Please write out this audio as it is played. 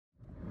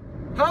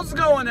How's it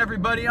going,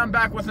 everybody? I'm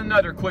back with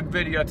another quick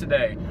video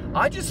today.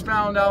 I just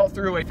found out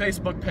through a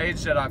Facebook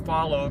page that I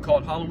follow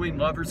called Halloween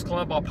Lovers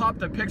Club. I'll pop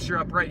the picture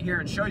up right here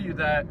and show you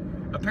that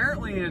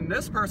apparently in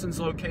this person's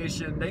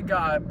location they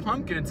got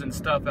pumpkins and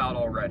stuff out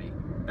already.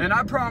 And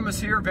I promise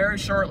here very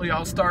shortly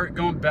I'll start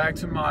going back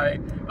to my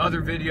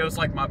other videos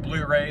like my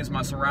Blu-rays,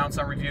 my surround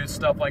sound reviews,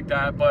 stuff like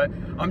that. But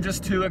I'm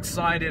just too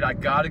excited. I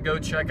gotta go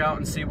check out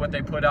and see what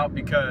they put out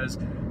because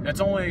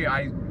it's only,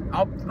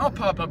 I'll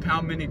pop up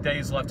how many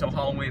days left till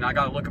Halloween. I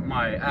gotta look at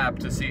my app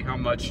to see how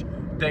much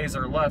days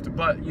are left.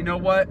 But you know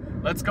what?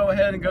 Let's go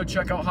ahead and go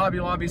check out Hobby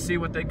Lobby, see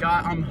what they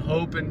got. I'm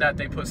hoping that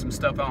they put some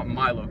stuff out in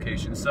my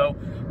location. So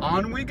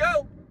on we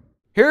go.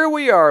 Here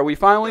we are, we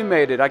finally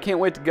made it. I can't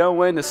wait to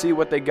go in to see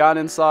what they got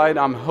inside.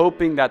 I'm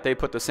hoping that they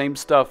put the same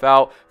stuff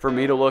out for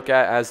me to look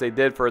at as they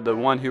did for the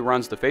one who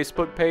runs the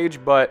Facebook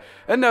page. But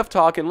enough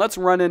talking, let's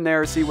run in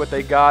there and see what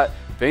they got.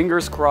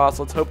 Fingers crossed,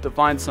 let's hope to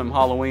find some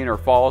Halloween or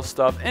fall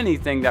stuff,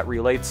 anything that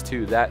relates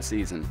to that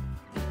season.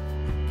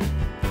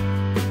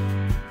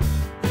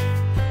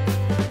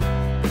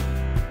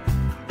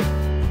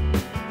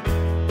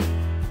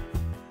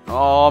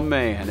 Oh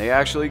man, they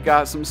actually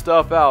got some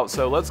stuff out,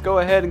 so let's go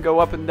ahead and go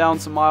up and down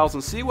some aisles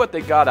and see what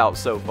they got out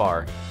so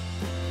far.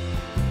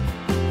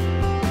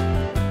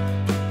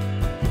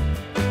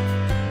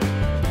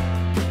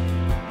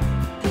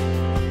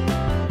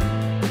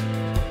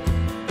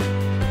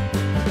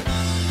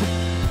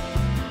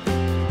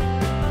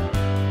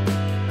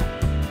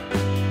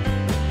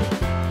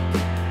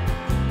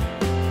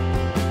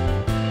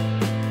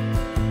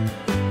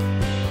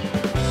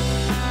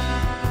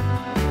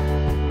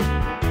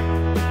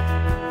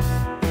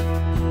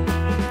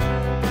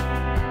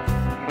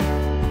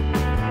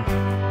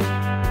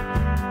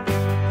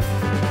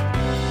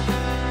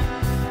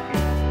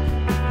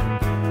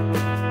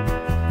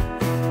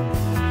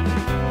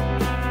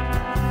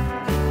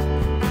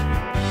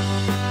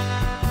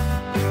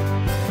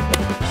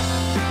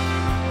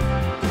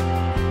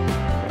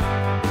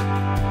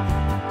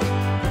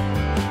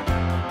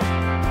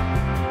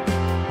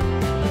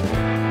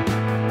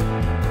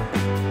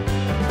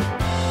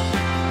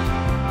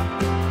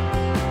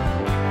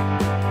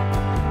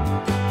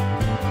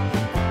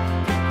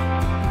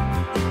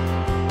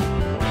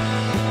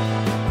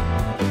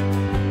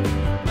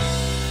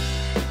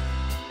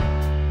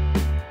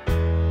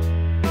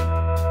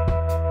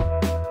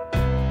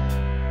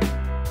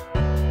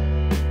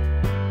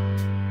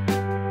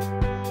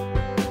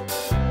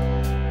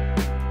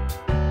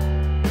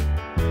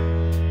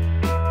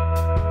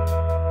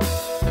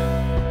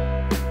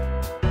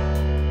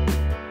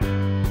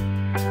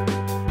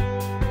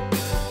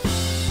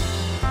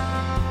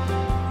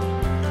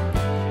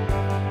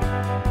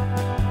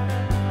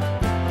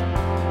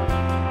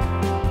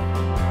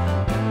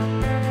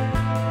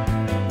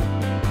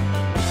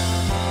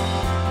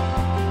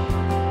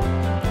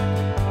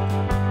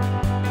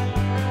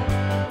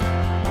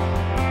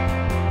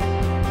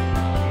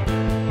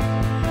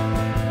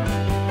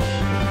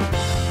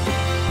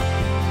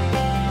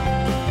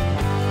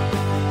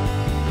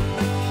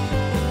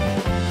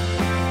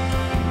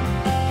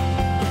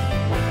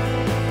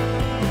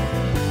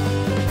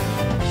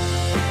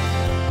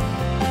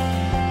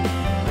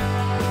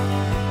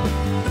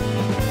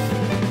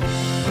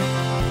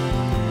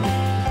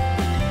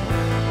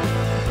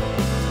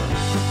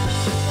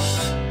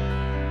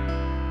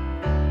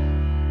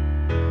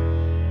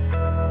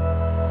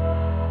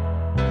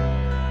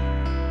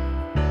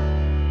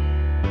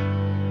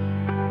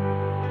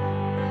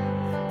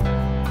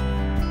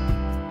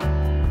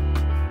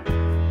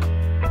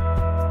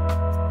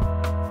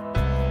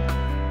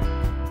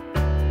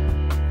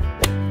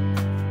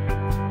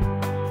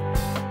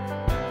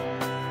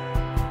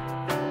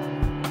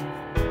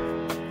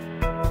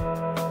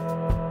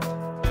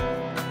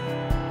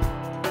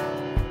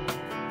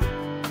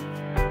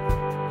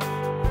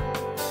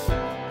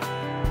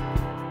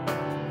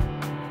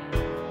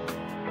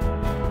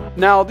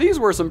 Now, these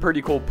were some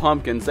pretty cool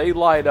pumpkins. They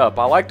light up.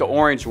 I like the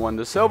orange one.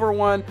 The silver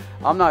one,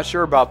 I'm not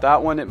sure about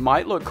that one. It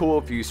might look cool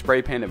if you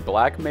spray paint it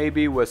black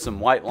maybe with some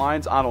white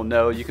lines. I don't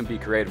know. You can be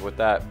creative with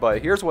that.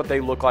 But here's what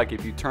they look like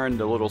if you turn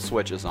the little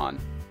switches on.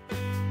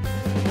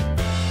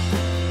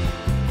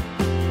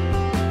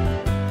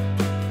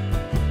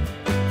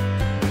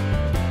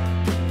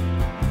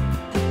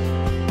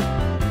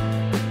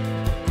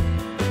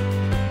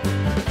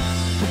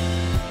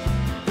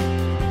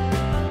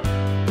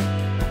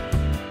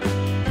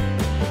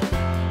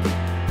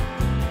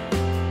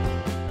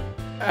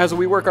 As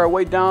we work our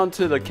way down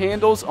to the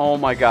candles, oh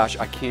my gosh,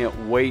 I can't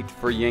wait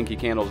for Yankee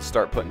Candle to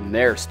start putting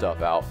their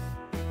stuff out.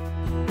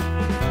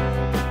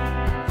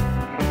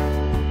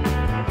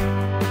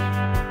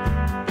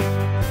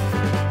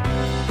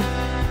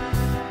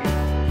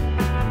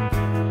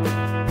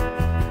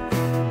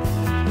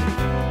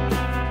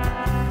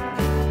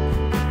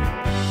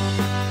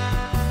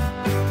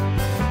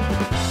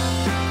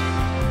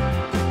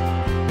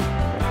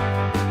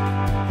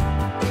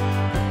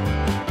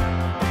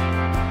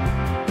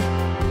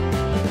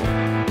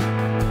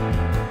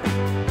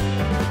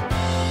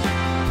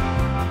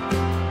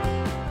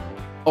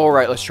 All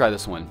right, let's try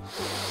this one.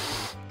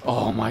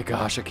 Oh my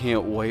gosh, I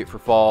can't wait for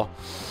fall.